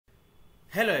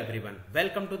Hello everyone,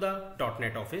 welcome to the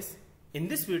 .NET Office. In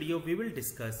this video we will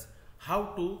discuss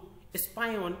how to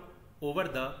spy on over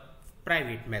the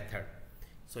private method.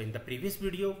 So in the previous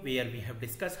video where we have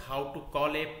discussed how to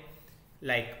call a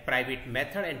private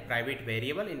method and private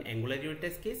variable in Angular unit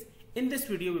test case, in this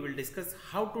video we will discuss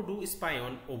how to do spy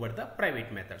on over the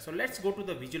private method. So let's go to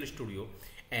the Visual Studio,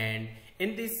 and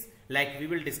in this we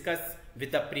will discuss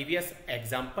with the previous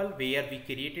example where we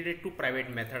created two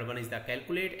private method. One is the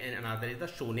calculate and another is the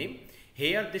show name.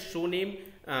 Here this show name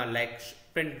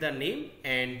print the name,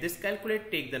 and this calculate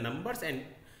take the numbers and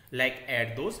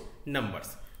add those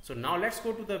numbers. So now let's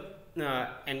go to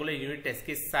the Angular unit test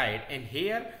case side, and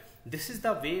here this is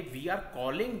the way we are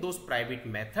calling those private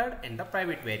method and the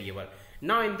private variable.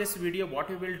 Now in this video what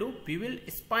we will do, we will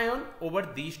spy on over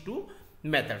these two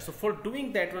methods. So for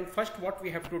doing that one, first what we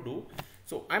have to do,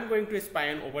 so I'm going to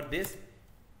spy on over this.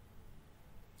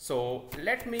 So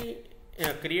let me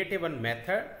create a one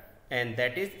method, and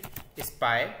that is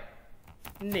spy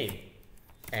name,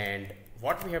 and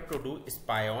what we have to do is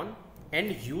spy on,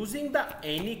 and using the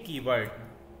any keyword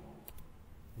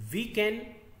we can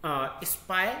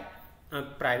spy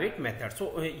private method.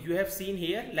 So you have seen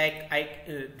here I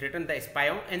written the spy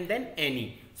on and then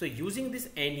any. So using this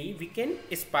any we can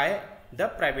spy the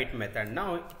private method.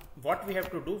 Now what we have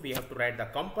to do, we have to write the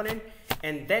component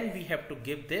and then we have to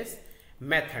give this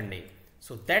method name.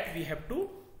 So that we have to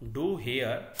do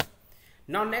here.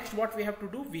 Now next what we have to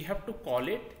do, we have to call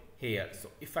it here. So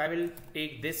if I will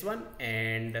take this one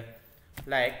and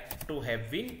to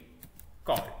have been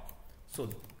called. So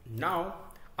now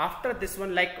after this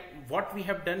one, what we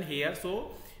have done here,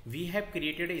 so we have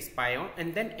created a spy on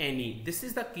and then any. This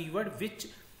is the keyword which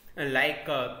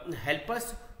help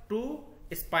us to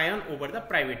spy on over the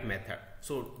private method.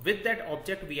 So with that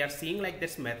object we are seeing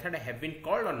this method have been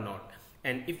called or not,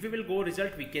 and if we will go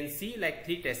result we can see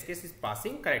 3 test cases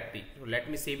passing correctly. So let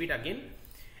me save it again,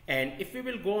 and if we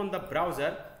will go on the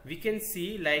browser we can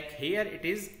see here it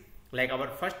is our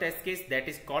first test case, that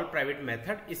is call private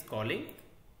method, is calling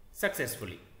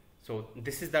successfully. So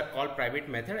this is the call private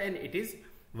method and it is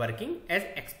working as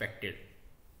expected.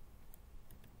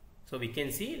 So we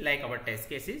can see our test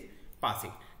case is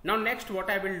passing. Now next what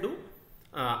I will do,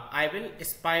 I will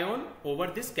spy on over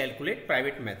this calculate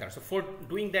private method. So for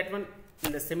doing that one,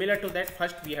 similar to that,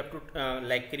 first we have to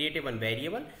create a one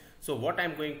variable. So what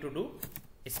I'm going to do,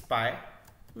 spy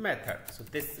method. So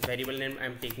this variable name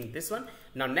I'm taking this one.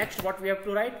 Now next what we have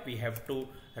to write, we have to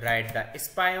write the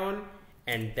spy on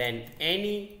and then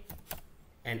any,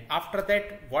 and after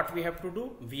that what we have to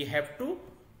do, we have to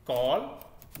call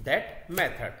that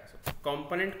method. So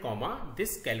component comma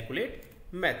this calculate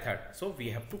method. So we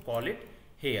have to call it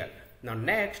here. Now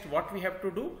next what we have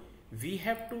to do, we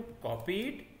have to copy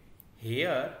it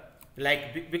here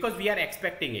because we are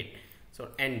expecting it. So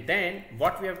and then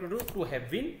what we have to do, to have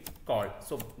been called.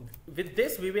 So with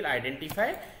this we will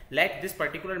identify this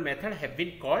particular method have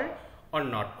been called or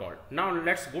not called. Now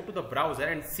let's go to the browser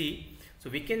and see. So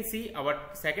we can see our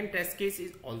second test case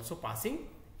is also passing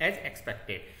as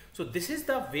expected. So this is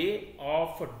the way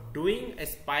of doing a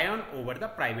spy on over the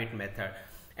private method,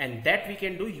 and that we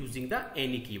can do using the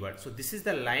any keyword. So this is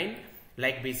the line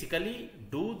basically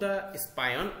do the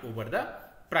spy on over the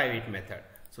private method.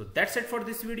 So that's it for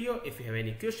this video. If you have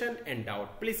any question and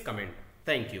doubt, please comment.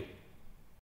 Thank you.